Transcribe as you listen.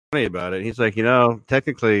funny about it. He's like,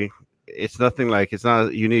 technically, it's nothing like it's not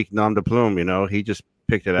a unique nom de plume. He just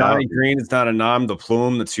picked it Johnny out. Green is not a nom de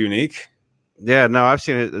plume that's unique. Yeah, no, I've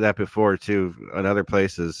seen that before too in other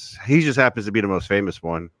places. He just happens to be the most famous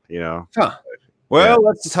one. Huh. Well,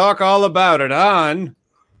 let's talk all about it on.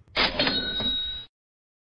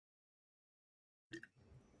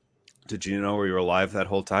 Did you know we were live that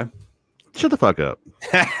whole time? Shut the fuck up.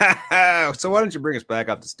 So why don't you bring us back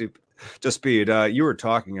up to speed? You were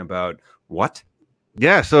talking about what?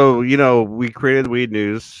 Yeah, so we created Weed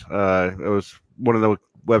News. It was one of the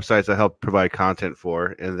websites I helped provide content for,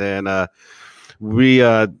 and then we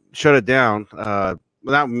shut it down.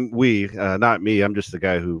 Not me. I'm just the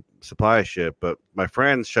guy who supplies shit. But my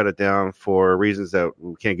friends shut it down for reasons that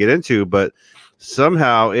we can't get into. But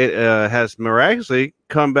somehow it has miraculously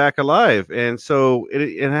come back alive, and so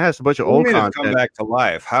it has a bunch of old content. Come back to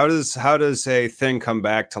life. How does a thing come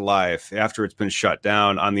back to life after it's been shut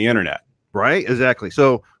down on the internet? Right, exactly.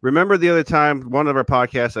 So remember the other time, one of our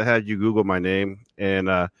podcasts, I had you Google my name, and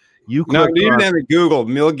you didn't have to Google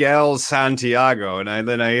Miguel Santiago, and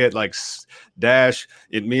then I hit like dash.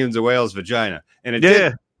 It means a whale's vagina, and it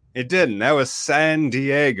did. It didn't. That was San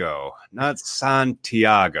Diego, not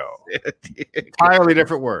Santiago. Entirely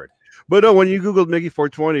different word. But no, when you Googled Mickey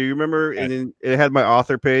 420, you remember, and then it had my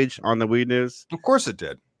author page on the Weed News. Of course it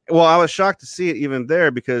did. Well, I was shocked to see it even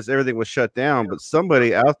there because everything was shut down. But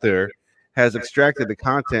somebody out there has extracted the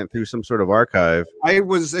content through some sort of archive. I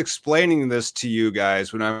was explaining this to you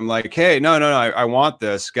guys when I'm like, hey, no, I want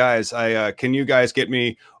this, guys. Can you guys get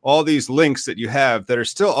me all these links that you have that are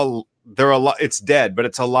still it's dead, but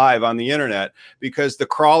it's alive on the internet because the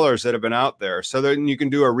crawlers that have been out there. So then you can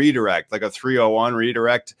do a redirect, like a 301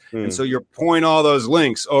 redirect. And so you're point all those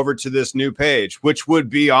links over to this new page, which would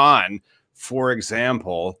be on, for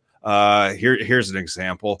example, here's an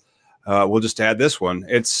example. We'll just add this one.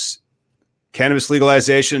 It's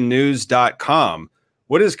cannabislegalizationnews.com.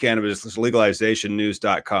 What is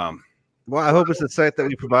cannabislegalizationnews.com? Well, I hope it's a site that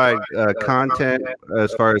we provide content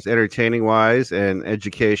as far as entertaining wise and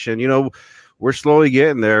education. We're slowly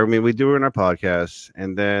getting there. I mean, we do it in our podcasts,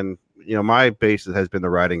 and then my base has been the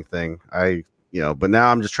writing thing. But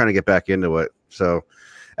now I'm just trying to get back into it. So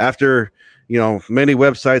after many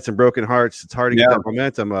websites and broken hearts, it's hard to get that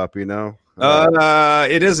momentum up. It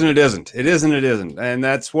isn't. And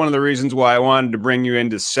that's one of the reasons why I wanted to bring you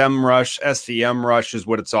into SEMrush. SEMrush is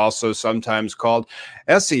what it's also sometimes called.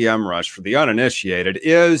 SEMrush, for the uninitiated,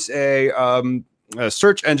 is a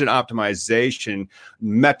search engine optimization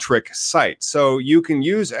metric site. So you can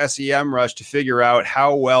use SEMrush to figure out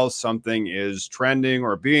how well something is trending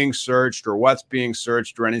or being searched or what's being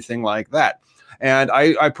searched or anything like that. And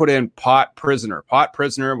I put in pot prisoner. Pot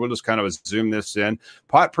prisoner, we'll just kind of zoom this in.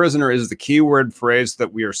 Pot prisoner is the keyword phrase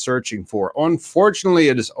that we are searching for. Unfortunately,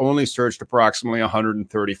 it is only searched approximately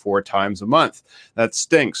 134 times a month. That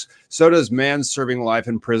stinks. So does man serving life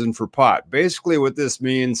in prison for pot. Basically, what this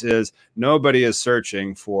means is nobody is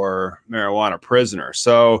searching for marijuana prisoner.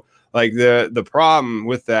 So like the problem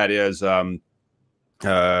with that is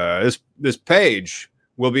this page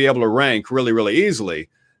will be able to rank really, really easily.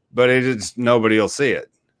 But nobody will see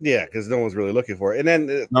it. Yeah, because no one's really looking for it. And then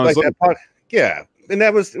and it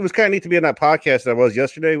was kind of neat to be on that podcast that I was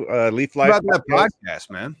yesterday. Leaf Life about that podcast,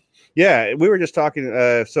 man. Yeah, we were just talking.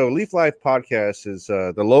 So Leaf Life podcast is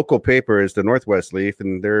the local paper is the Northwest Leaf,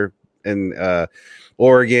 and they're in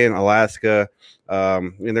Oregon, Alaska,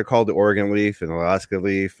 and they're called the Oregon Leaf and Alaska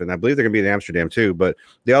Leaf, and I believe they're going to be in Amsterdam too. But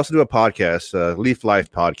they also do a podcast, Leaf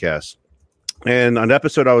Life podcast. And an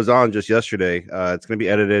episode I was on just yesterday, it's going to be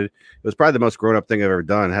edited. It was probably the most grown-up thing I've ever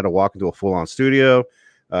done. I had to walk into a full-on studio.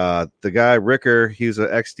 The guy, Ricker, he's an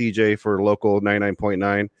ex-DJ for local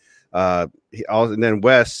 99.9. And then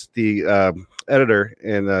Wes, the editor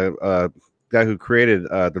and guy who created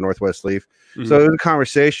the Northwest Leaf. Mm-hmm. So it was a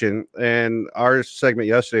conversation, and our segment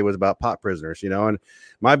yesterday was about pot prisoners, and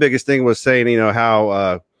my biggest thing was saying,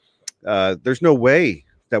 how there's no way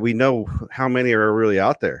that we know how many are really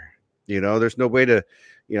out there. There's no way to,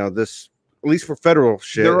 this, at least for federal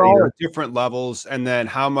shit. They're all at different levels. And then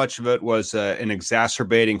how much of it was an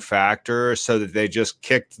exacerbating factor so that they just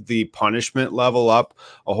kicked the punishment level up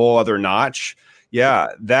a whole other notch. Yeah,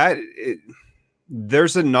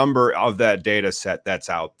 there's a number of that data set that's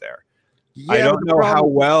out there. Yeah, I don't know how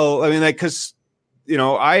well, because,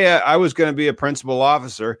 I was going to be a principal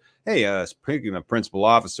officer. Hey, speaking of principal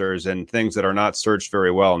officers and things that are not searched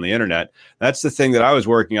very well on the internet, that's the thing that I was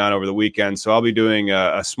working on over the weekend. So I'll be doing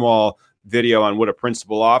a small video on what a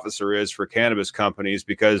principal officer is for cannabis companies,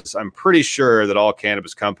 because I'm pretty sure that all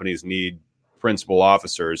cannabis companies need principal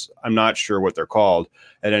officers. I'm not sure what they're called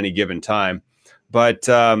at any given time. But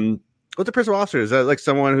what's the principal officer? Is that like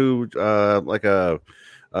someone who like a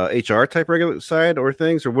HR type regular side or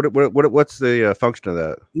things, or what's the function of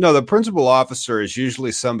that? No, the principal officer is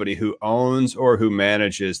usually somebody who owns or who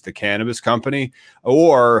manages the cannabis company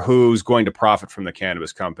or who's going to profit from the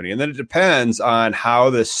cannabis company. And then it depends on how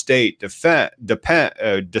the state defines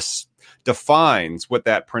what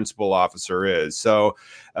that principal officer is. So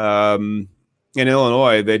in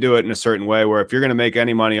Illinois, they do it in a certain way where if you're going to make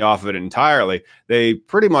any money off of it entirely, they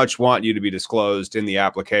pretty much want you to be disclosed in the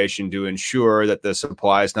application to ensure that the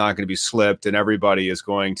supply is not going to be slipped and everybody is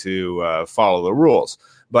going to follow the rules.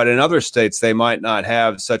 But in other states, they might not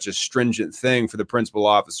have such a stringent thing for the principal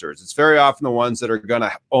officers. It's very often the ones that are going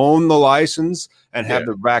to own the license and have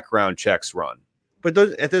the background checks run. But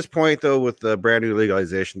at this point, though, with the brand new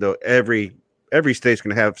legalization, though, every state's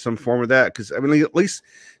going to have some form of that. Because, I mean, at least,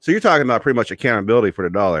 so you're talking about pretty much accountability for the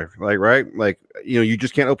dollar, like, right? Like, you know, you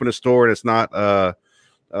just can't open a store and it's not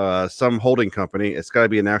some holding company. It's got to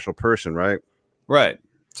be an actual person, right? Right.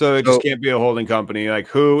 So it just can't be a holding company. Like,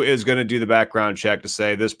 who is going to do the background check to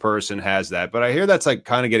say this person has that? But I hear that's like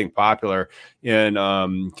kind of getting popular in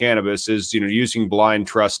cannabis is, you know, using blind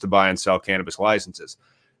trust to buy and sell cannabis licenses.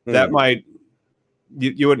 That might,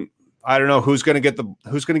 you wouldn't, I don't know who's going to get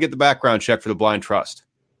the background check for the blind trust.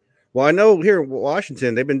 Well, I know here in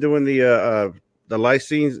Washington, they've been doing the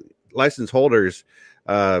license holders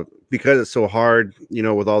because it's so hard, you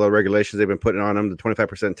know, with all the regulations they've been putting on them, the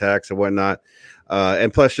 25% tax and whatnot.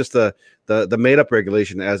 And plus just the made up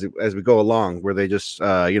regulation as we go along, where they just,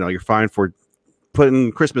 you know, you're fined for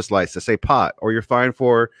putting Christmas lights that say pot, or you're fined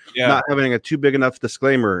for not having a too big enough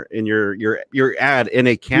disclaimer in your ad in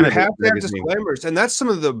a cannabis. You have to have disclaimers, and that's some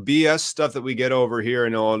of the BS stuff that we get over here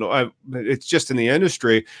in Illinois. It's just in the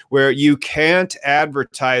industry where you can't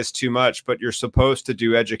advertise too much, but you're supposed to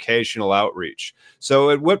do educational outreach. So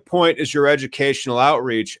at what point is your educational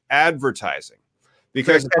outreach advertising?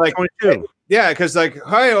 Because it's like, because like,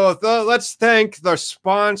 hey, well, let's thank the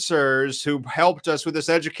sponsors who helped us with this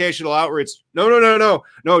educational outreach. No,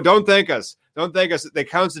 don't thank us. Don't thank us. They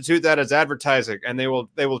constitute that as advertising, and they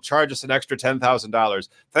will charge us an extra $10,000.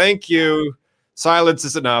 Thank you. Silence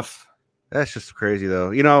is enough. That's just crazy,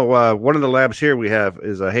 though. You know, one of the labs here we have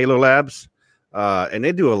is Halo Labs, and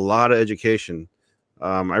they do a lot of education.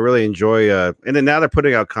 I really enjoy, and then now they're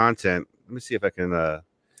putting out content. Let me see if I can.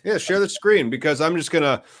 Share the screen, because I'm just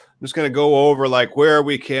gonna go over like where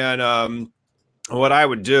we can. What I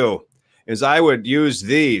would do is I would use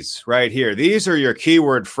these right here. These are your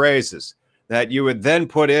keyword phrases that you would then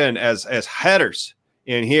put in as headers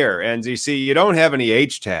in here. And you see, you don't have any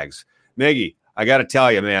H tags. Miggy, I got to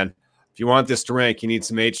tell you, man, if you want this to rank, you need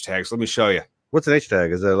some H tags. Let me show you. What's an H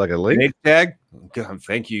tag? Is that like a link? An H tag? God,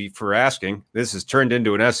 thank you for asking. This has turned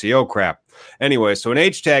into an SEO crap. Anyway, so an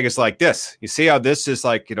H tag is like this. You see how this is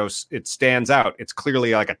like, you know, it stands out. It's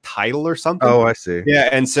clearly like a title or something. Oh, I see. Yeah,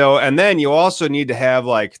 and then you also need to have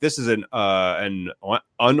like, this is an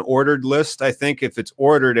unordered list. I think if it's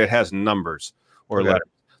ordered, it has numbers or letters.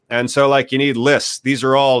 And so like you need lists. These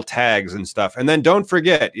are all tags and stuff. And then don't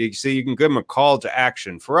forget, you see, you can give them a call to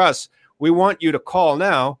action. For us, we want you to call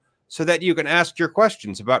now so that you can ask your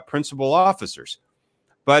questions about principal officers.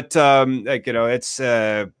 But, like, you know, it's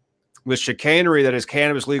with chicanery that is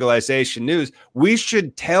cannabis legalization news, we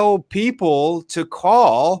should tell people to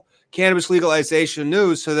call cannabis legalization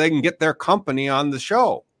news so they can get their company on the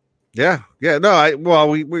show. Yeah. No,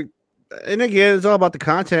 we and again, it's all about the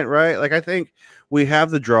content, right? Like, I think we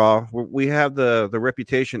have the draw, we have the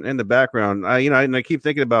reputation and the background. And I keep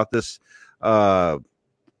thinking about this,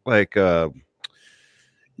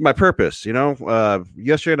 my purpose,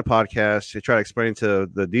 yesterday in the podcast, I tried to explain to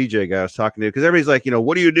the DJ guy I was talking to, because everybody's like,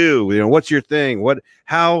 what do you do? What's your thing? Why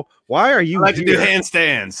are you I like here? To do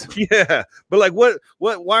handstands. Yeah. But like, why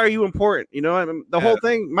are you important? I mean,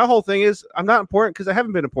 my whole thing is I'm not important because I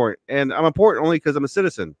haven't been important, and I'm important only because I'm a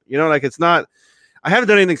citizen, it's not, I haven't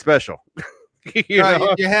done anything special. You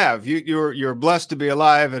have, you're blessed to be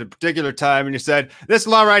alive at a particular time. And you said, this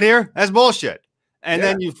law right here, that's bullshit. And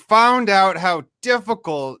then you found out how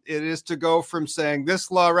difficult it is to go from saying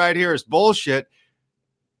this law right here is bullshit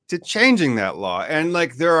to changing that law. And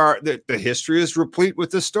like the history is replete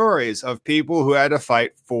with the stories of people who had to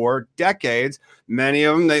fight for decades. Many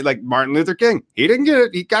of them, like Martin Luther King. He didn't get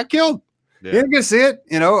it. He got killed. Yeah. He didn't get to see it,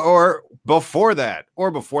 or before that,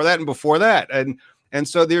 and before that. And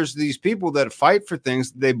so there's these people that fight for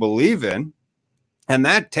things they believe in, and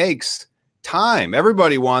that takes time.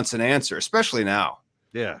 Everybody wants an answer, especially now.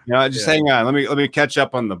 Yeah. Hang on. Let me catch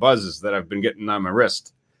up on the buzzes that I've been getting on my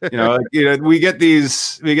wrist. We get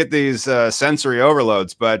these sensory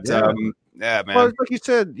overloads, but Yeah, man. Well, it's like you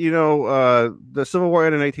said, the Civil War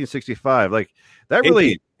ended in 1865. Like that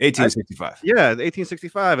really 1865. Yeah,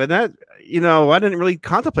 1865, and that I didn't really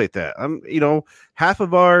contemplate that. Half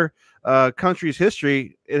of our country's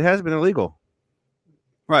history, it has been illegal.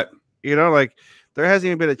 Right. Like there hasn't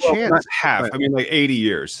even been a chance. Not half. I mean, like 80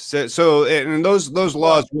 years. So and those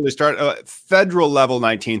laws really start federal level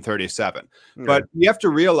 1937. Okay. But you have to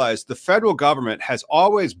realize the federal government has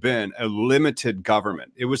always been a limited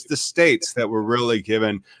government. It was the states that were really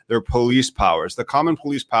given their police powers, the common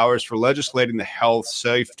police powers for legislating the health,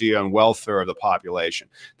 safety, and welfare of the population.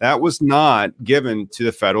 That was not given to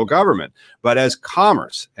the federal government. But as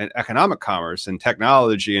commerce and economic commerce and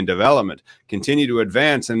technology and development continue to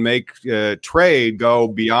advance and make trade go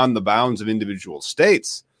beyond the bounds of individual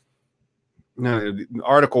states,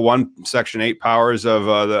 Article 1, Section 8 powers of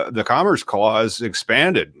the Commerce Clause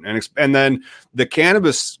expanded. And then the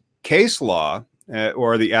cannabis case law,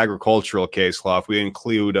 or the agricultural case law, if we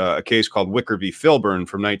include a case called Wicker v. Filburn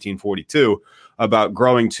from 1942 about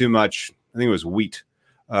growing too much, I think it was wheat,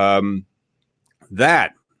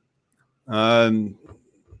 that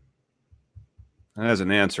has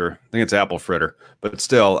an answer. I think it's apple fritter, but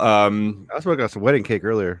still. I was smoking on some wedding cake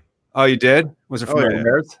earlier. Oh, you did? Was it from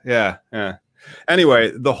Earth? Yeah.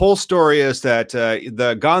 Anyway, the whole story is that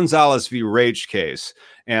the Gonzalez v. Raich case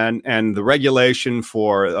and the regulation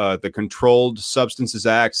for the Controlled Substances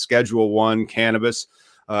Act, Schedule 1 cannabis,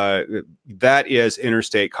 that is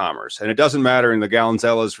interstate commerce. And it doesn't matter in the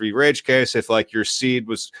Gonzalez v. Raich case if like your seed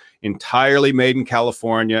was entirely made in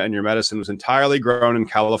California and your medicine was entirely grown in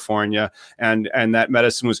California and that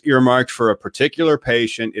medicine was earmarked for a particular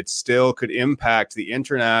patient, it still could impact the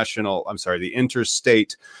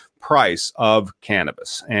interstate price of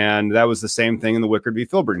cannabis. And that was the same thing in the Wicker v.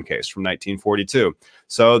 Filburn case from 1942.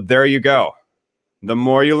 So there you go. The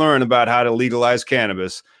more you learn about how to legalize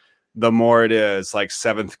cannabis, the more it is like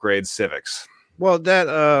 7th grade civics. Well,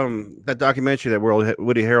 that documentary that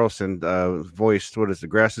Woody Harrelson voiced, what is The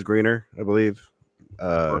Grass is Greener, I believe.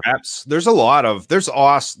 Perhaps there's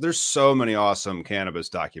so many awesome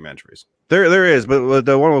cannabis documentaries. There is, but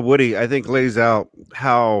the one with Woody, I think, lays out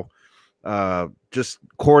how just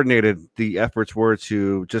coordinated the efforts were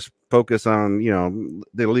to just focus on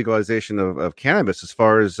the legalization of cannabis as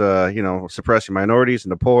far as suppressing minorities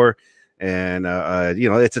and the poor. And,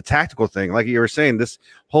 it's a tactical thing. Like you were saying, this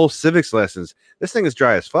whole civics lessons, this thing is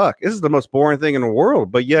dry as fuck. This is the most boring thing in the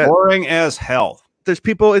world, but yet boring as hell. There's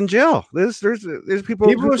people in jail. There's people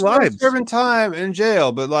whose lives serving time in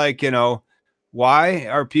jail. But why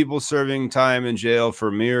are people serving time in jail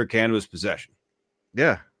for mere cannabis possession?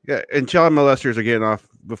 Yeah. And child molesters are getting off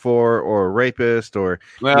before, or rapist, or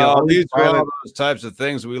these are all those types of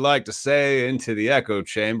things we like to say into the echo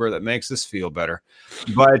chamber that makes us feel better.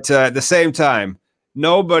 But at the same time,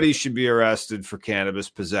 nobody should be arrested for cannabis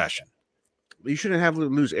possession. You shouldn't have to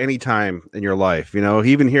lose any time in your life.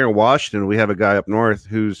 Even here in Washington, we have a guy up north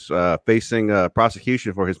who's facing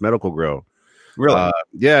prosecution for his medical grow. Really?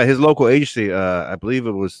 His local agency, I believe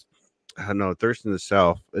it was, Thurston in the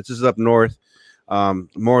South. This is up north.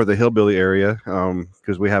 More of the hillbilly area,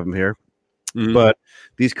 because we have them here. Mm-hmm. But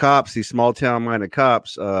these cops, these small town minded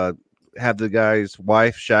cops, have the guy's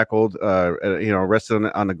wife shackled,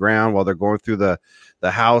 rested on the ground while they're going through the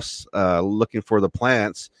house, looking for the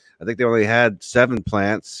plants. I think they only had 7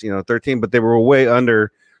 plants, 13, but they were way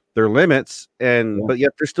under their limits. But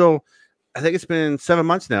yet they're still, I think it's been 7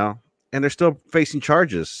 months now, and they're still facing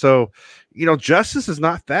charges. So, justice is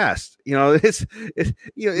not fast. No. Just,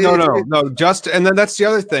 and then that's the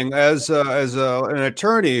other thing. As an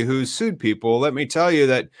attorney who's sued people, let me tell you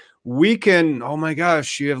that we can. Oh my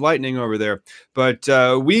gosh, you have lightning over there. But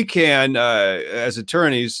we can, as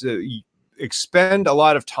attorneys, expend a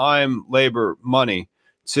lot of time, labor, money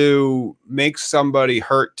to make somebody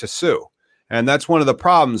hurt to sue. And that's one of the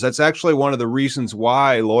problems. That's actually one of the reasons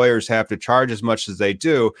why lawyers have to charge as much as they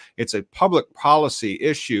do. It's a public policy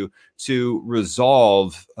issue to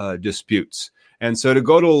resolve disputes. And so to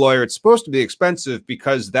go to a lawyer, it's supposed to be expensive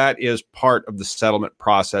because that is part of the settlement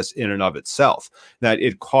process in and of itself, that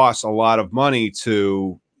it costs a lot of money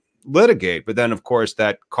to litigate. But then, of course,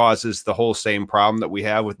 that causes the whole same problem that we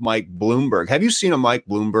have with Mike Bloomberg. Have you seen a Mike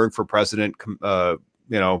Bloomberg for president,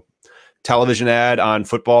 television ad on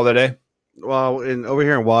Football Today? Well, over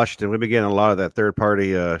here in Washington, we've been getting a lot of that third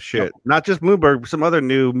party shit. Not just Bloomberg, some other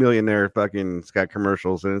new millionaire fucking got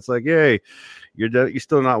commercials, and it's like, yay, you're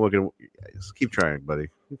still not looking. Just keep trying, buddy.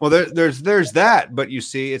 Well, there's that, but you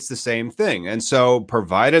see, it's the same thing. And so,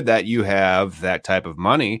 provided that you have that type of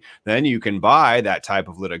money, then you can buy that type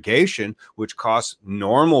of litigation, which costs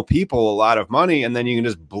normal people a lot of money, and then you can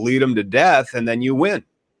just bleed them to death, and then you win.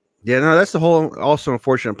 Yeah, no, that's the whole also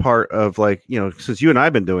unfortunate part of, like, since you and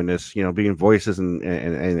I've been doing this, being voices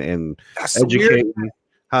and That's so weird. educating,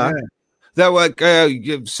 huh? Yeah. That like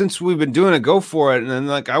since we've been doing it, go for it. And then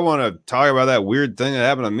like I want to talk about that weird thing that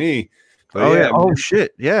happened to me. But Oh yeah, yeah, oh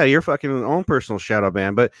shit, yeah, your fucking own personal shadow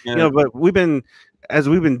ban. But yeah. but as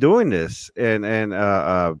we've been doing this, and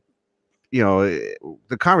the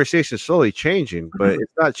conversation is slowly changing, but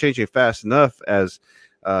it's not changing fast enough as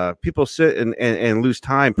people sit and lose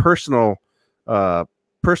time, personal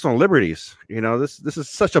liberties. This is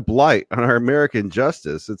such a blight on our American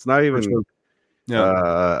justice. It's not even.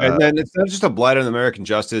 Yeah. And then it's not just a blight on American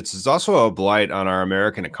justice, it's also a blight on our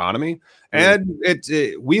American economy. And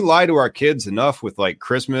we lie to our kids enough with like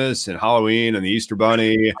Christmas and Halloween and the Easter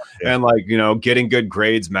Bunny and like, getting good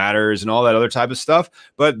grades matters and all that other type of stuff.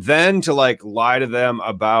 But then to like lie to them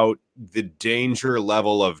about the danger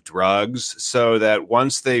level of drugs, so that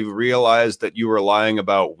once they realize that you were lying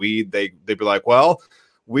about weed, they'd be like, well,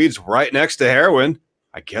 weed's right next to heroin.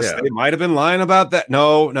 I guess they might have been lying about that.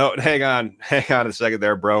 No, hang on a second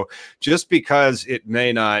there, bro. Just because it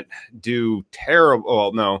may not do terrible.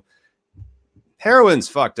 Well, no, heroin's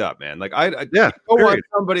fucked up, man. Like I don't want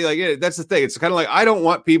somebody like that's the thing. It's kind of like I don't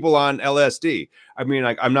want people on LSD. I mean,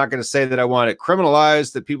 like I'm not going to say that I want it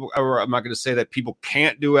criminalized, that people, or I'm not going to say that people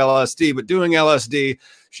can't do LSD, but doing LSD.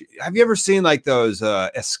 Have you ever seen like those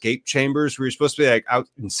escape chambers where you're supposed to be like out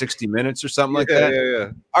in 60 minutes or something like that?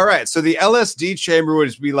 Yeah. All right. So the LSD chamber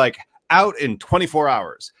would be like out in 24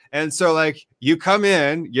 hours. And so like you come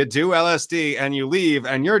in, you do LSD and you leave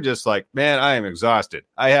and you're just like, man, I am exhausted.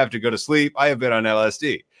 I have to go to sleep. I have been on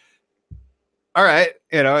LSD. All right.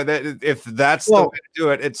 If that's the way to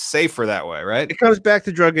do it, it's safer that way, right? It comes back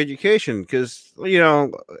to drug education because,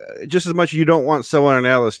 just as much as you don't want someone on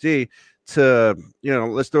LSD to,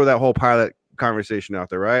 let's throw that whole pilot conversation out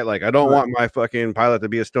there, right? Like, I don't want my fucking pilot to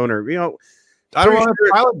be a stoner, I don't want a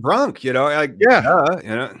pilot drunk, I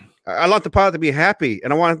want the pilot to be happy,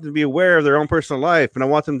 and I want them to be aware of their own personal life, and I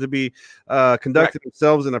want them to be conducting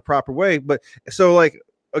themselves in a proper way. But so, like,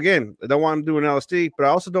 again, I don't want him doing LSD, but I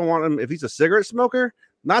also don't want him, if he's a cigarette smoker,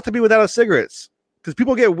 not to be without his cigarettes. Because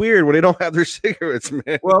people get weird when they don't have their cigarettes,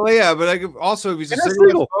 man. Well, yeah, but also if he's a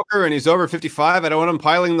cigarette smoker and he's over 55, I don't want him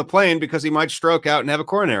piloting the plane because he might stroke out and have a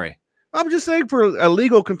coronary. I'm just saying for a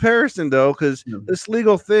legal comparison, though, because this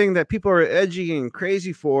legal thing that people are edgy and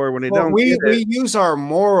crazy for when they don't. We use our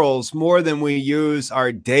morals more than we use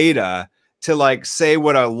our data to like say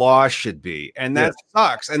what a law should be, and that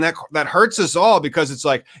sucks, and that hurts us all because it's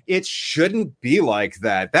like it shouldn't be like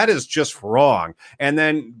that. That is just wrong. And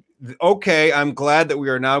then, okay, I'm glad that we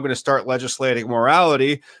are now going to start legislating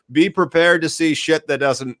morality. Be prepared to see shit that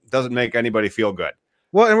doesn't make anybody feel good.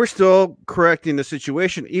 Well, and we're still correcting the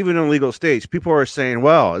situation, even in legal states. People are saying,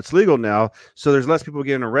 well, it's legal now, so there's less people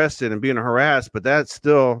getting arrested and being harassed, but that's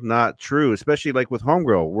still not true, especially like with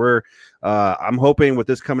Homegrow, where I'm hoping with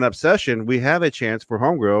this coming up session, we have a chance for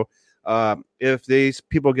Homegrow if these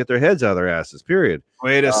people get their heads out of their asses, period.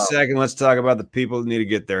 Wait a second. Let's talk about the people who need to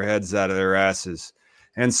get their heads out of their asses.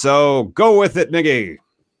 And so go with it, Miggy.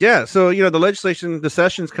 Yeah, so the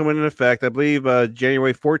session's coming into effect, I believe,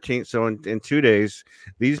 January 14th. So in 2 days,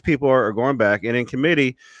 these people are going back, and in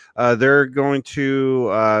committee, they're going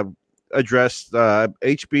to address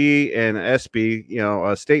HB and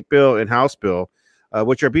SB, state bill and House bill,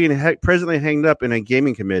 which are being presently hanged up in a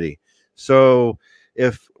gaming committee. So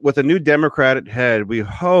if with a new Democrat at head, we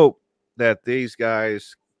hope that these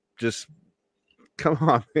guys just. Come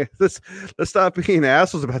on, man. Let's stop being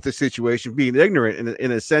assholes about this situation, being ignorant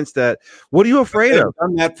in a sense that what are you afraid of?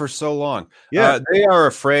 Done that for so long. Yeah, they are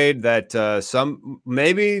afraid that some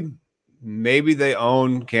maybe they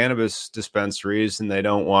own cannabis dispensaries and they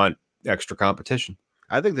don't want extra competition.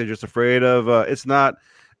 I think they're just afraid of there's not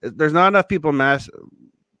enough people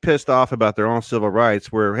pissed off about their own civil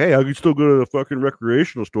rights where, hey, I can still go to the fucking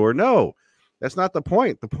recreational store. No. That's not the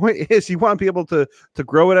point. The point is you want people to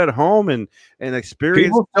grow it at home and experience.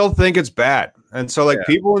 People still think it's bad. And so like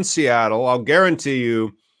people in Seattle, I'll guarantee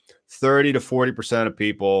you 30 to 40% of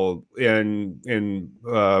people in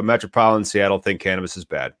metropolitan Seattle think cannabis is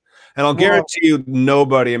bad. And I'll guarantee you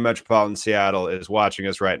nobody in metropolitan Seattle is watching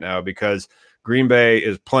us right now because Green Bay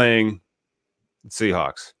is playing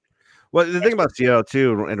Seahawks. Well, the thing about Seattle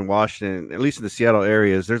too, and Washington, at least in the Seattle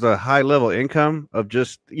area, is there's a high level income of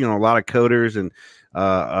just a lot of coders and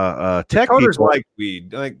tech Coders people like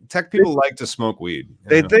weed. Like tech people like to smoke weed.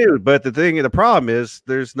 They do, but the problem is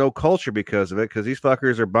there's no culture because of it. Because these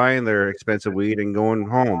fuckers are buying their expensive weed and going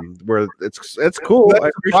home. Where it's cool. That's I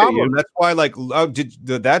appreciate you. That's why, like,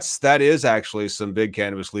 that is actually some big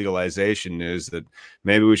cannabis legalization news. That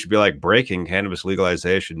maybe we should be like breaking cannabis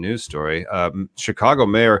legalization news story. Chicago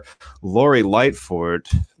Mayor Lori Lightfoot,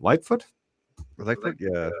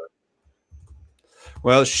 yeah.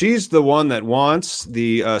 Well, she's the one that wants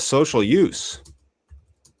the social use.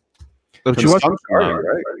 But you want right?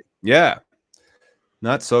 Yeah,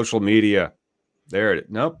 not social media. There it is.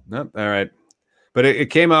 Nope. All right. But it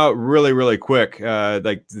came out really, really quick,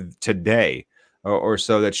 like today or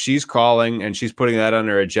so, that she's calling and she's putting that on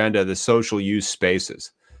her agenda, the social use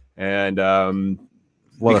spaces. And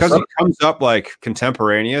because it comes up like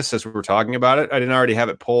contemporaneous as we're talking about it, I didn't already have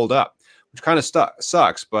it pulled up, which kind of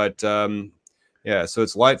sucks. But yeah, so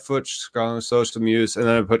it's Lightfoot, social use, and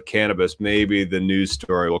then I put cannabis. Maybe the news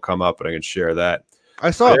story will come up and I can share that. I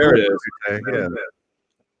saw there it is. Yeah.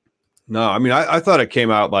 No, I mean, I thought it came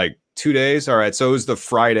out like 2 days. All right. So it was the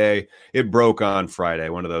Friday. It broke on Friday,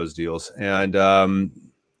 one of those deals. And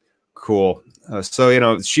cool.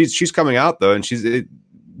 So, she's coming out, though, and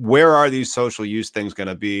where are these social use things going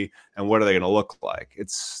to be and what are they going to look like?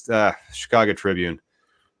 It's Chicago Tribune.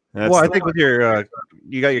 Well, I think with your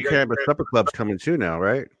you got your cannabis supper clubs coming too now,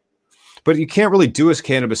 right? But you can't really do a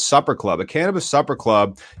cannabis supper club. A cannabis supper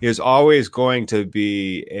club is always going to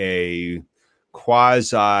be a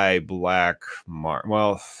quasi black mark.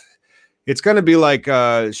 Well, it's going to be like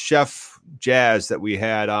Chef Jazz that we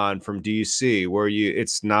had on from DC, where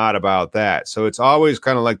it's not about that. So it's always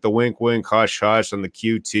kind of like the wink, wink, hush, hush, and the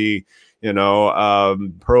QT,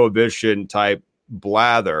 prohibition type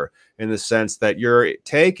blather, in the sense that you're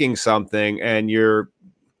taking something and you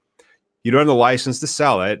don't have the license to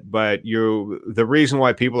sell it, but the reason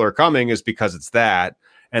why people are coming is because it's that,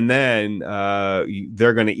 and then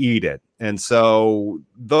they're going to eat it. And so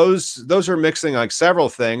those are mixing like several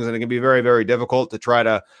things, and it can be very, very difficult to try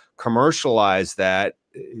to commercialize that.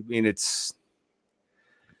 I mean, it's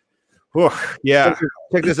yeah.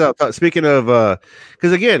 Check this out. Speaking of,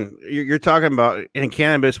 because again, you're talking about in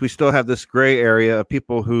cannabis, we still have this gray area of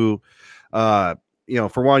people who, for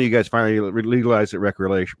one, you guys finally legalized it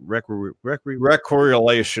recreationally.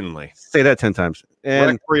 Say that 10 times.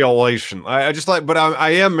 And recreation. I just like, but I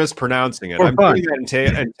am mispronouncing it. I'm doing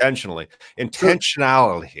that intentionally.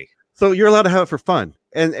 Intentionality. So you're allowed to have it for fun.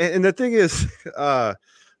 And the thing is,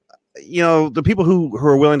 the people who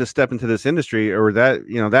are willing to step into this industry or that,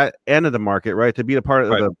 that end of the market, right, to be a part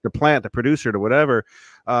of the plant, the producer, to whatever,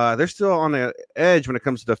 they're still on the edge when it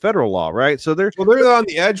comes to the federal law, right? So they're on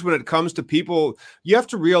the edge when it comes to people. You have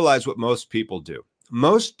to realize what most people do.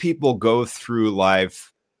 Most people go through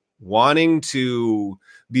life wanting to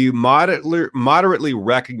be moderately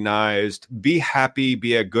recognized, be happy,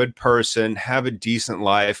 be a good person, have a decent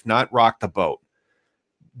life, not rock the boat.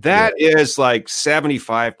 That is like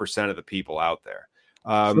 75% of the people out there.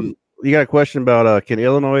 So you got a question about can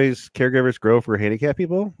Illinois caregivers grow for handicapped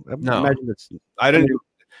people? No,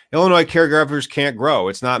 Illinois caregivers can't grow.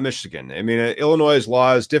 It's not Michigan. I mean, Illinois'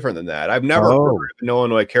 law is different than that. I've never heard of an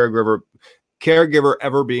Illinois caregiver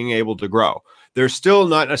ever being able to grow. There's still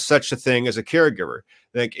not such a thing as a caregiver.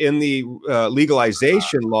 Like in the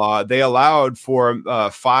legalization law, they allowed for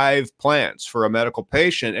 5 plants for a medical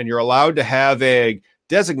patient, and you're allowed to have a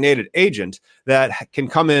designated agent that can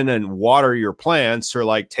come in and water your plants or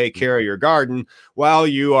like take care of your garden while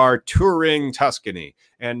you are touring Tuscany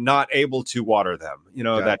and not able to water them,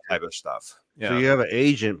 that type of stuff. Yeah. So you have an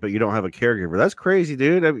agent, but you don't have a caregiver. That's crazy,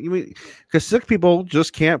 dude. I mean, because sick people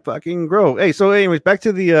just can't fucking grow. Hey, so anyways, back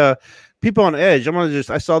to the people on edge.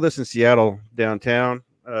 I saw this in Seattle downtown.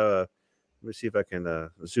 Let me see if I can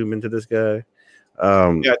zoom into this guy.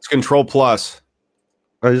 It's Control Plus.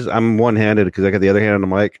 I'm one-handed because I got the other hand on the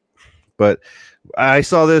mic, but I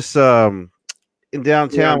saw this in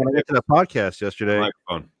downtown when I went to the podcast yesterday.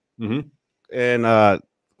 Mm-hmm. And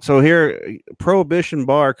so here, Prohibition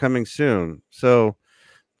Bar coming soon. So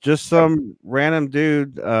just some random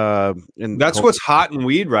dude. And that's what's hot in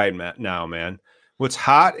weed right now, man. What's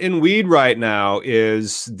hot in weed right now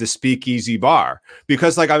is the Speakeasy Bar,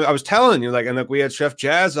 because like I was telling you, like, and like we had Chef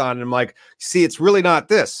Jazz on, and I'm like, see, it's really not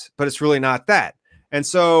this, but it's really not that. And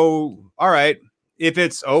so, all right, if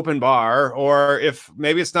it's open bar, or if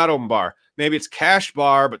maybe it's not open bar, maybe it's cash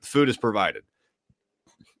bar, but the food is provided.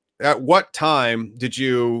 At what time did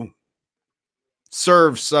you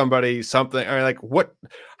serve somebody something, or like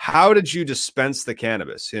how did you dispense the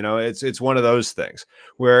cannabis? It's one of those things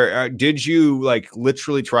where did you like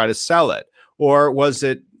literally try to sell it, or was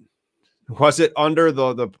it Was it under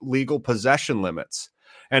the legal possession limits?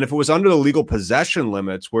 And if it was under the legal possession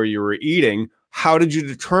limits where you were eating, how did you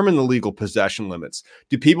determine the legal possession limits?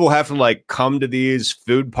 Do people have to like come to these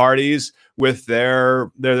food parties with their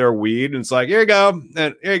weed? And it's like, here you go,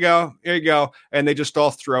 and here you go, here you go. And they just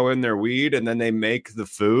all throw in their weed and then they make the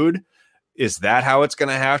food. Is that how it's going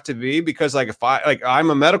to have to be? Because like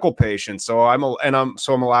I'm a medical patient, so I'm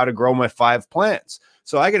allowed to grow my 5 plants.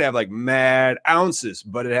 So I could have like mad ounces,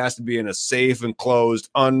 but it has to be in a safe, enclosed,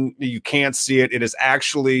 you can't see it. It is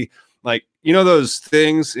actually like, you know, those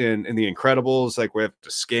things in The Incredibles, like we have to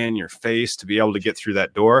scan your face to be able to get through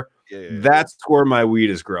that door. Yeah. That's where my weed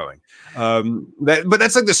is growing. But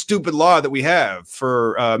that's like the stupid law that we have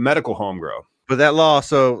for medical home grow. But that law,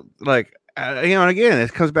 so like, and again,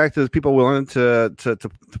 it comes back to people willing to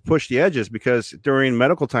push the edges, because during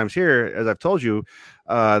medical times here, as I've told you,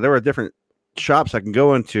 there were different shops I can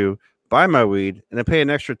go into, buy my weed, and then pay an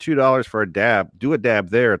extra $2 for a dab, do a dab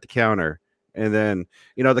there at the counter. And then,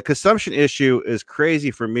 the consumption issue is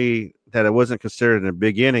crazy for me that it wasn't considered in the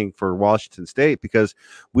beginning for Washington State, because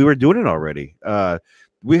we were doing it already.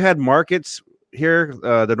 We had markets here,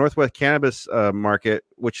 the Northwest Cannabis Market,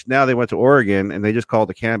 which now they went to Oregon and they just called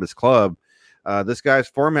it the Cannabis Club. This guy's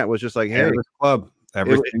format was just like, hey, Cannabis Club.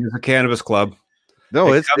 Everything is a Cannabis Club.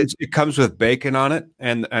 No, it comes with bacon on it,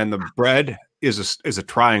 and the bread is a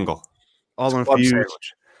triangle. All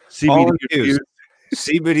infused.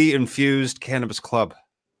 CBD infused Cannabis Club.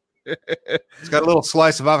 It's got a little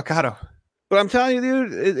slice of avocado. But I'm telling you,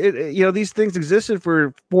 dude, these things existed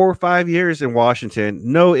for 4 or 5 years in Washington,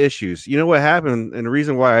 no issues. You know what happened, and the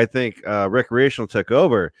reason why I think recreational took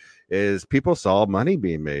over is people saw money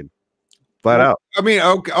being made. Flat out. I mean,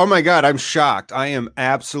 oh my God, I'm shocked. I am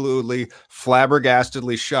absolutely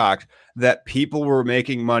flabbergastedly shocked that people were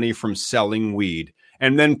making money from selling weed.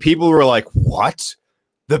 And then people were like, what?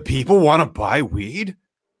 The people want to buy weed?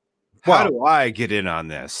 How do I get in on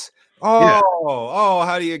this?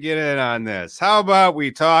 How do you get in on this? How about we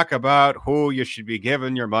talk about who you should be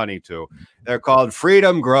giving your money to? They're called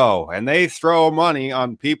Freedom Grow, and they throw money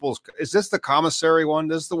on people's. Is this the commissary one?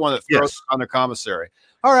 This is the one that throws on the commissary.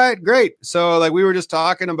 All right, great. So like we were just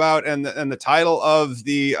talking about, and the title of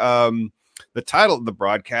the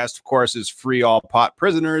broadcast, of course, is Free All Pot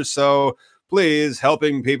Prisoners. So please,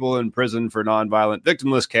 helping people in prison for nonviolent,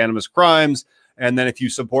 victimless cannabis crimes. And then if you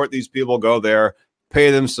support these people, go there,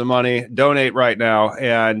 pay them some money, donate right now.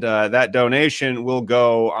 And that donation will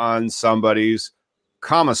go on somebody's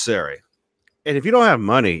commissary. And if you don't have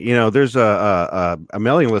money, there's a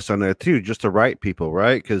mailing list on there too, just to write people,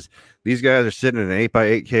 right? Because these guys are sitting in an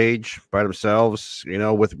 8x8 cage by themselves,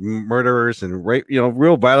 with murderers and rape,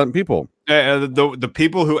 real violent people. The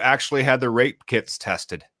people who actually had the rape kits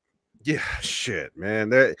tested. Yeah, shit, man.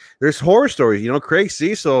 There's horror stories. Craig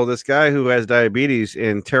Cecil, this guy who has diabetes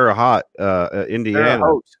in Terre Haute, Indiana. Terre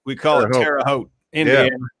Haute. We call it Terre Haute,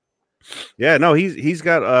 Indiana. Yeah, no, he's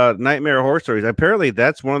got nightmare horror stories. Apparently,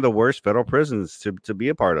 that's one of the worst federal prisons to be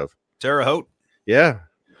a part of. Terre Haute. Yeah.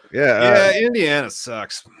 Indiana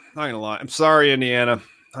sucks. Not gonna lie. I'm sorry, Indiana.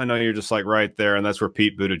 I know you're just like right there, and that's where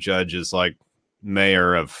Pete Buttigieg is like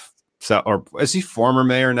mayor of. Or is he former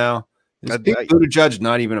mayor now? Is Pete Buttigieg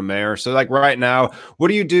not even a mayor? So like right now, what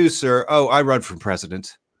do you do, sir? Oh, I run for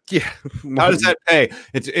president. Yeah. How does that pay?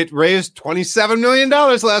 It raised $27 million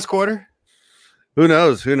last quarter. Who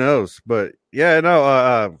knows? But yeah,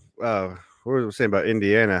 no. What was I saying about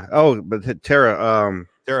Indiana? Oh, but Terre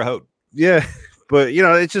Haute. Yeah, but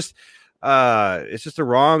it's just a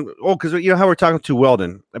wrong. Oh, because how we're talking to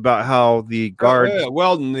Weldon about how the guards.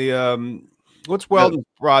 Weldon. The what's Weldon's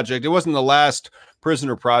project? It wasn't the last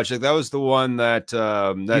prisoner project. That was the one that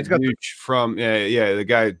from the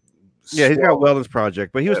guy. Yeah, he's got Weldon's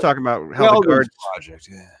project, but he was talking about how the guards project.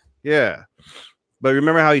 Yeah. But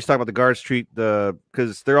remember how he's talking about the guards treat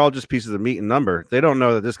because they're all just pieces of meat and number. They don't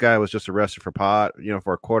know that this guy was just arrested for pot,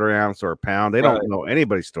 for a quarter ounce or a pound. They don't know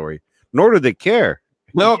anybody's story, nor do they care.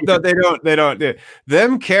 No, they don't.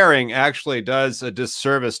 Them caring actually does a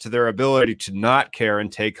disservice to their ability to not care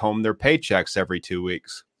and take home their paychecks every 2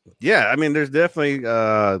 weeks. Yeah, I mean, there's definitely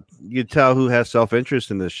you tell who has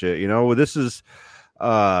self-interest in this shit. This is,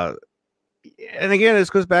 and again,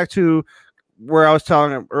 this goes back to where I was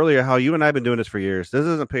telling him earlier how you and I have been doing this for years. This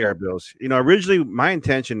doesn't pay our bills. Originally my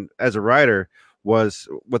intention as a writer was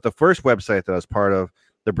with the first website that I was part of,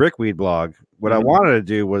 the Brickweed blog. What I wanted to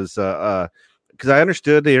do was because I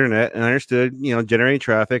understood the internet and I understood, generating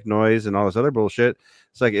traffic, noise, and all this other bullshit.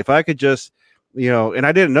 It's like if I could just, and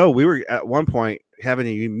I didn't know we were at one point having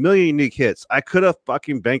a million unique hits. I could have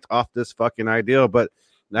fucking banked off this fucking idea, but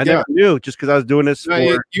I never knew just because I was doing this.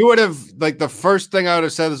 You would have, like, the first thing I would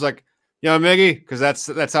have said is like, Yeah, Miggy, because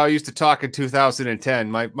that's how I used to talk in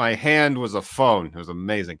 2010. My hand was a phone. It was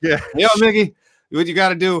amazing. Yeah. Yeah, Miggy, what you got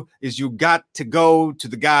to do is you got to go to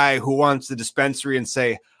the guy who wants the dispensary and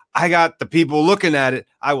say, I got the people looking at it.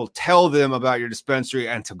 I will tell them about your dispensary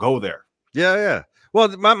and to go there. Yeah.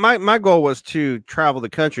 Well, my goal was to travel the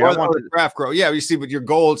country. I want to craft grow. Yeah, you see, but your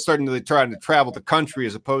goal is starting to try to travel the country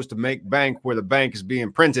as opposed to make bank where the bank is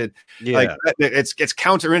being printed. Yeah. Like it's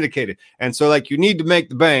counterindicated. And so like you need to make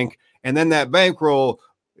the bank and then that bankroll,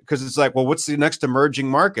 because it's like, well, what's the next emerging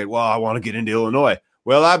market? Well, I want to get into Illinois.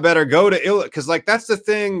 Well, I better go to Illinois because like that's the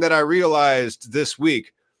thing that I realized this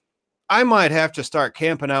week. I might have to start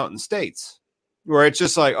camping out in states where it's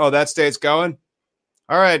just like, oh, that state's going.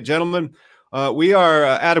 All right, gentlemen. We are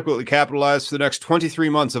adequately capitalized for the next 23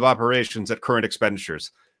 months of operations at current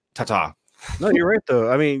expenditures. Ta-ta. No, you're right,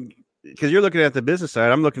 though. I mean, because you're looking at the business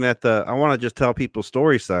side. I'm looking at I want to just tell people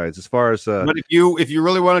story sides as far as. But if you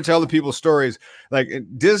really want to tell the people stories, like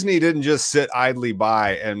Disney didn't just sit idly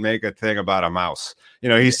by and make a thing about a mouse.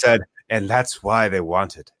 He said, and that's why they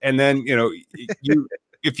want it. And then,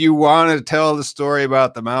 if you want to tell the story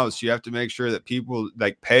about the mouse, you have to make sure that people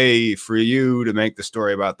like pay for you to make the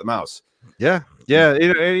story about the mouse. Yeah.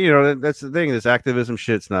 That's the thing. This activism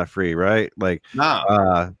shit's not free, right? Like,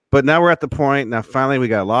 no. But now we're at the point. Now, finally, we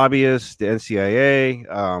got lobbyists, the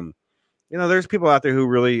NCIA. There's people out there who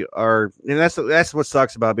really are, and that's what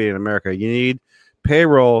sucks about being in America. You need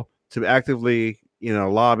payroll to actively,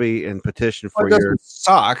 lobby and petition for your.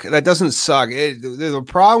 That doesn't suck. The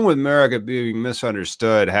problem with America being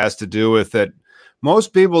misunderstood has to do with that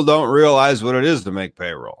most people don't realize what it is to make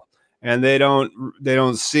payroll. And they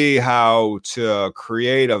don't see how to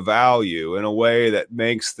create a value in a way that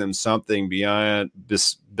makes them something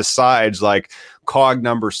besides like cog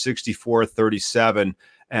number 6437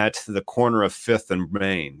 at the corner of 5th and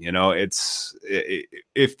Main.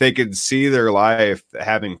 If they could see their life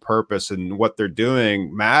having purpose and what they're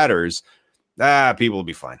doing matters, people will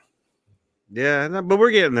be fine. Yeah, but we're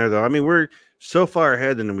getting there though. I mean, we're so far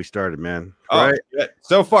ahead than we started, man. Right? Oh,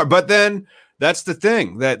 so far, but then. That's the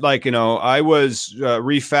thing that I was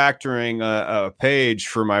refactoring a page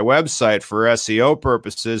for my website for SEO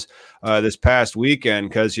purposes this past weekend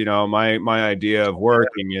because, my idea of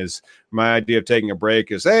working is my idea of taking a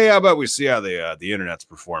break is, hey, how about we see how the internet's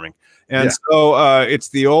performing? And so it's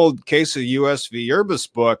the old case of US v. Urbis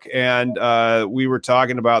book. And we were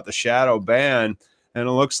talking about the shadow ban. And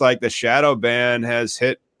it looks like the shadow ban has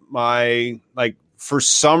hit for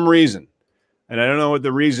some reason. And I don't know what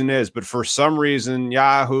the reason is, but for some reason,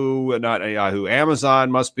 Amazon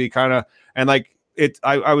must be kind of, and I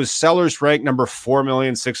was sellers rank number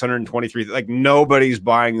 4,623,000. Like nobody's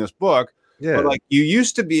buying this book. Yeah. But you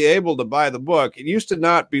used to be able to buy the book. It used to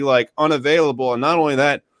not be unavailable. And not only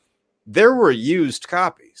that, there were used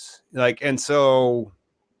copies. And so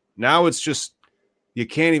now it's just, you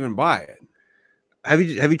can't even buy it. Have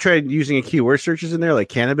you tried using a keyword searches in there like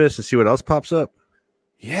cannabis and see what else pops up?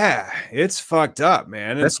 Yeah, it's fucked up,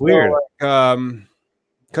 man. That's weird.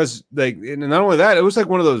 Because not only that, it was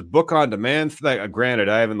one of those book on demand. Granted,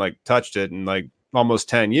 I haven't touched it in almost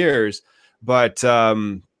 10 years, but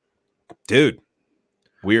dude,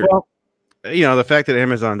 weird. Well, the fact that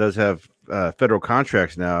Amazon does have federal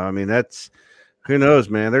contracts now. I mean, that's who knows,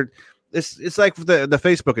 man. It's like the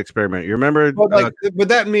Facebook experiment. You remember? Well, but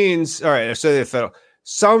that means all right. I say the federal.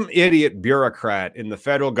 Some idiot bureaucrat in the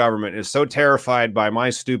federal government is so terrified by my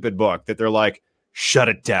stupid book that they're like, shut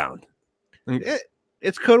it down.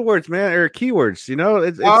 It's code words, man, or keywords.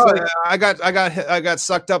 I got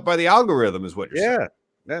sucked up by the algorithm, is what you're saying.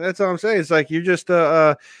 That's all I'm saying. It's like you're just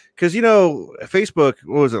because Facebook,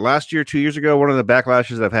 what was it last year, 2 years ago? One of the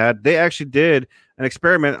backlashes I've had, they actually did an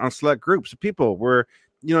experiment on select groups of people where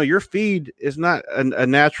your feed is not a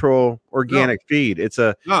natural organic feed. It's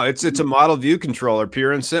a model view controller,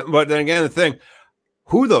 pure and simple. But then again, the thing,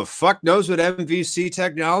 who the fuck knows what MVC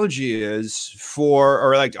technology is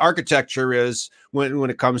or architecture is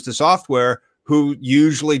when it comes to software? Who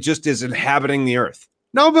usually just is inhabiting the earth?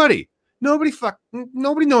 Nobody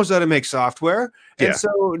knows how to make software, and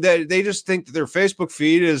so they just think that their Facebook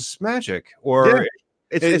feed is magic. Or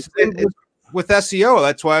it's with SEO.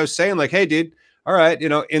 That's why I was saying hey, dude. All right,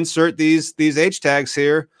 insert these H tags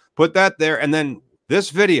here, put that there, and then this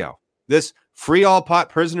video, this free all pot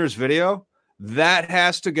prisoners video, that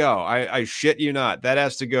has to go. I shit you not, that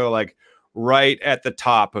has to go right at the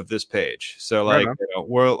top of this page. So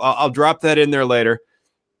I'll drop that in there later.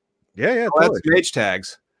 Yeah, totally. That's H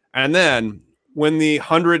tags, and then when the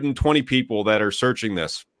 120 people that are searching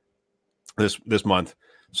this month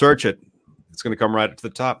search it, it's going to come right to the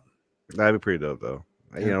top. That'd be pretty dope, though.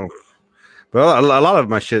 Well, a lot of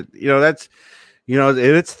my shit, that's,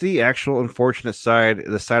 it's the actual unfortunate side,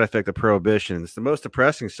 the side effect of prohibition. It's the most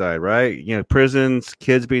depressing side, right? Prisons,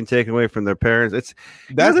 kids being taken away from their parents.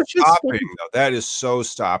 That's stopping though. That is so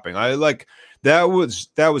stopping. That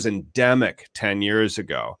was endemic 10 years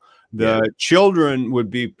ago. The children would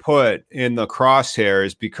be put in the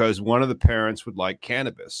crosshairs because one of the parents would like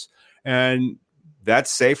cannabis, and that's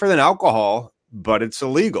safer than alcohol, but it's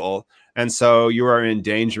illegal. And so you are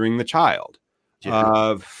endangering the child,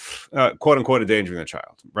 quote unquote, endangering the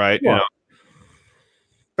child. Right. Yeah.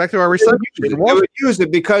 Back to our recycling. They would use it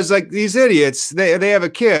because like these idiots, they have a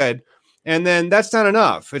kid, and then that's not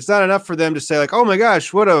enough. It's not enough for them to say like, oh my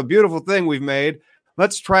gosh, what a beautiful thing we've made.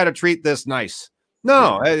 Let's try to treat this nice.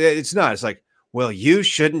 No, it's not. It's like, well, you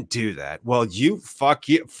shouldn't do that. Well, fuck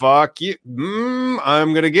you.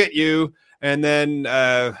 I'm going to get you. And then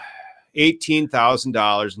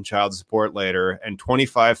 $18,000 in child support later and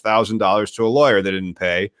 $25,000 to a lawyer that didn't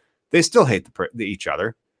pay. They still hate each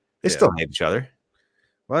other. They still hate each other.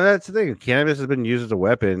 Well, that's the thing. Cannabis has been used as a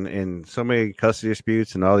weapon in so many custody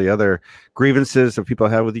disputes and all the other grievances that people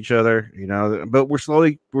have with each other, but we're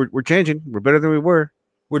changing. We're better than we were.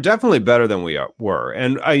 We're definitely better than we were.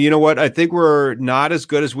 And you know what? I think we're not as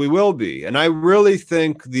good as we will be. And I really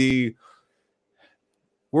think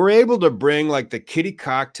we're able to bring like the kitty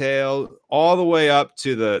cocktail all the way up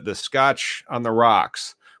to the scotch on the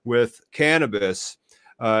rocks with cannabis,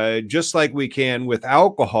 just like we can with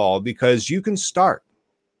alcohol, because you can start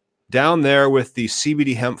down there with the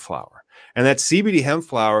CBD hemp flower. And that CBD hemp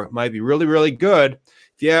flower might be really, really good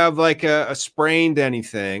if you have like a sprained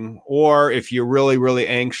anything, or if you're really, really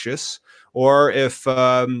anxious, or if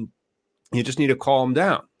you just need to calm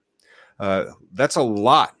down. That's a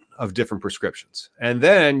lot of different prescriptions. And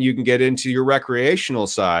then you can get into your recreational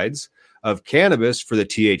sides of cannabis for the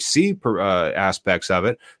THC aspects of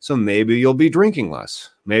it. So maybe you'll be drinking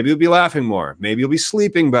less. Maybe you'll be laughing more. Maybe you'll be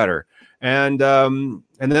sleeping better. And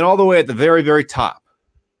then all the way at the very, very top,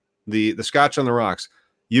 the scotch on the rocks,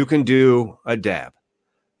 you can do a dab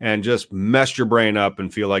and just mess your brain up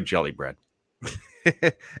and feel like jelly bread.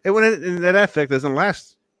 And that effect doesn't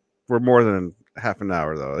last for more than half an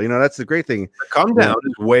hour, though. That's the great thing. The come down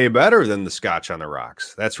is way better than the scotch on the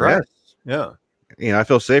rocks. That's right. Yes. Yeah. I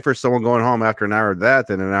feel safer someone going home after an hour of that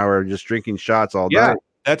than an hour of just drinking shots all day. Yeah,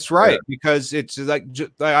 that's right. Because it's like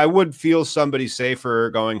I would feel somebody safer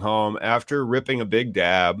going home after ripping a big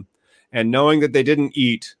dab and knowing that they didn't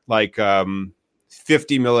eat like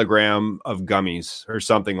 50 milligram of gummies or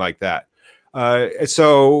something like that.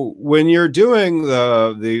 So when you're doing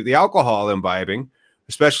the alcohol imbibing,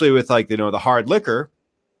 especially with like, the hard liquor.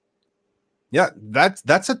 Yeah, that's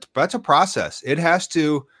a process. It has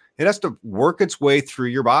to work its way through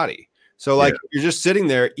your body. So like you're just sitting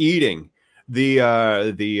there eating the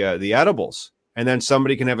edibles, and then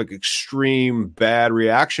somebody can have an extreme bad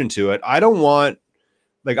reaction to it. I don't want,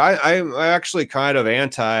 like, I'm actually kind of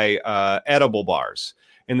anti edible bars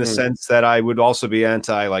in the sense that I would also be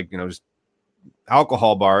anti, like, just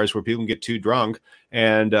alcohol bars where people can get too drunk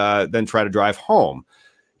and then try to drive home.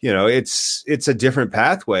 It's a different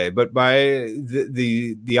pathway, but by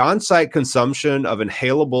the on-site consumption of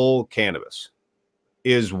inhalable cannabis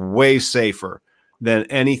is way safer than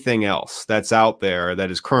anything else that's out there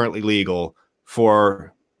that is currently legal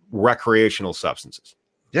for recreational substances.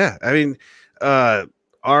 Yeah. I mean, the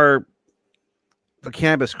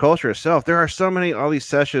cannabis culture itself, there are so many, all these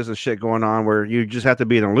sessions and shit going on where you just have to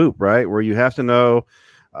be in a loop, right? Where you have to know,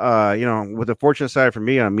 with the fortunate side for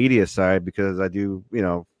me on media side, because I do,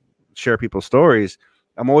 share people's stories,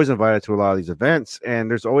 I'm always invited to a lot of these events, and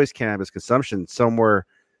there's always cannabis consumption somewhere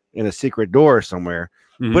in a secret door somewhere.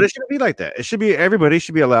 Mm-hmm. But it shouldn't be like that. It should be, everybody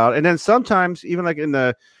should be allowed. And then sometimes even like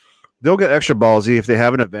they'll get extra ballsy if they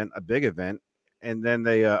have an event, a big event, and then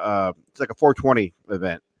they it's like a 420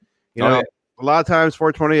 event. A lot of times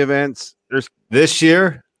 420 events, there's this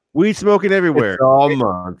year weed smoking everywhere. It's all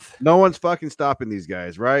month. No one's fucking stopping these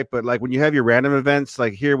guys, right? But like when you have your random events,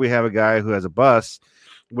 like here we have a guy who has a bus.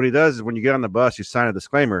 What he does is when you get on the bus, you sign a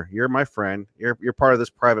disclaimer. You're my friend. You're part of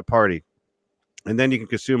this private party. And then you can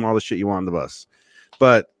consume all the shit you want on the bus.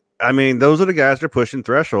 But I mean, those are the guys that are pushing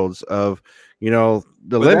thresholds of, the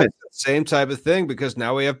limit. Same type of thing, because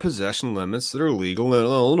now we have possession limits that are legal in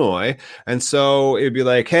Illinois. And so it'd be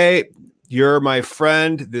like, hey, you're my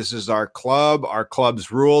friend. This is our club. Our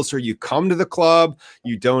club's rules are you come to the club,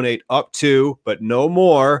 you donate up to, but no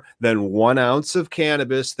more than 1 ounce of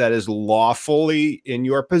cannabis that is lawfully in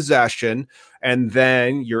your possession. And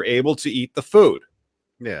then you're able to eat the food.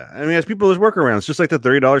 Yeah. I mean, as people, there's workarounds, just like the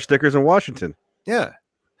 $30 stickers in Washington. Yeah.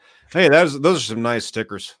 Hey, those are some nice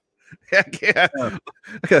stickers. Heck yeah. I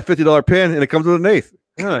got a $50 pen and it comes with an eighth.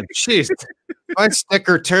 Oh, jeez. My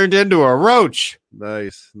sticker turned into a roach.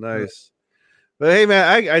 Nice. But hey, man,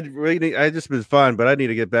 I really need, I just been fun, but I need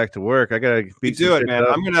to get back to work. I gotta do it, man.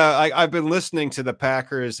 I've been listening to the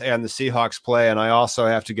Packers and the Seahawks play, and I also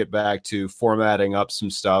have to get back to formatting up some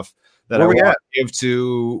stuff that I want to give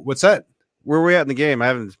to. What's that? Where are we at in the game? I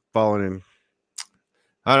haven't followed him.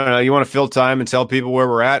 I don't know. You want to fill time and tell people where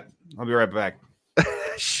we're at? I'll be right back.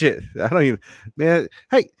 Shit, I don't even. Man,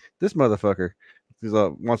 hey, this motherfucker.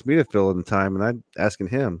 Wants me to fill in the time, and I'm asking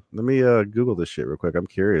him. Let me Google this shit real quick. I'm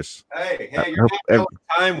curious. Hey, you're not filling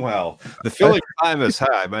time well. The filling time is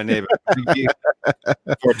high. My name is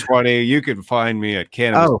 420. You can find me at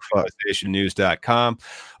CannabisConversationNews.com.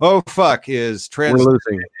 Oh, fuck is translated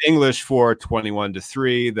English for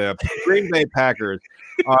 21-3. The Green Bay Packers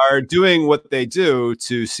are doing what they do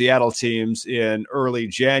to Seattle teams in early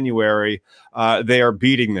January. They are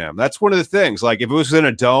beating them. That's one of the things. Like, if it was in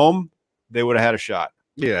a dome, they would have had a shot.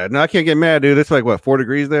 Yeah, no, I can't get mad, dude. It's like what, 4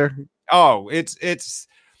 degrees there? Oh, it's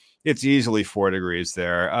easily 4 degrees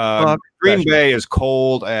there. Green Bay is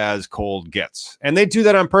cold as cold gets, and they do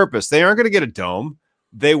that on purpose. They aren't going to get a dome.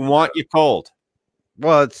 They want you cold.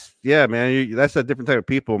 Well, man. That's a different type of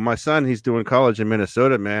people. My son, he's doing college in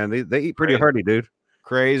Minnesota, man. They eat pretty hearty, dude.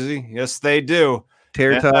 Crazy. Yes, they do.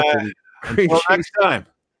 Tater tot and until next time.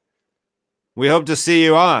 We hope to see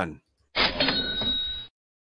you on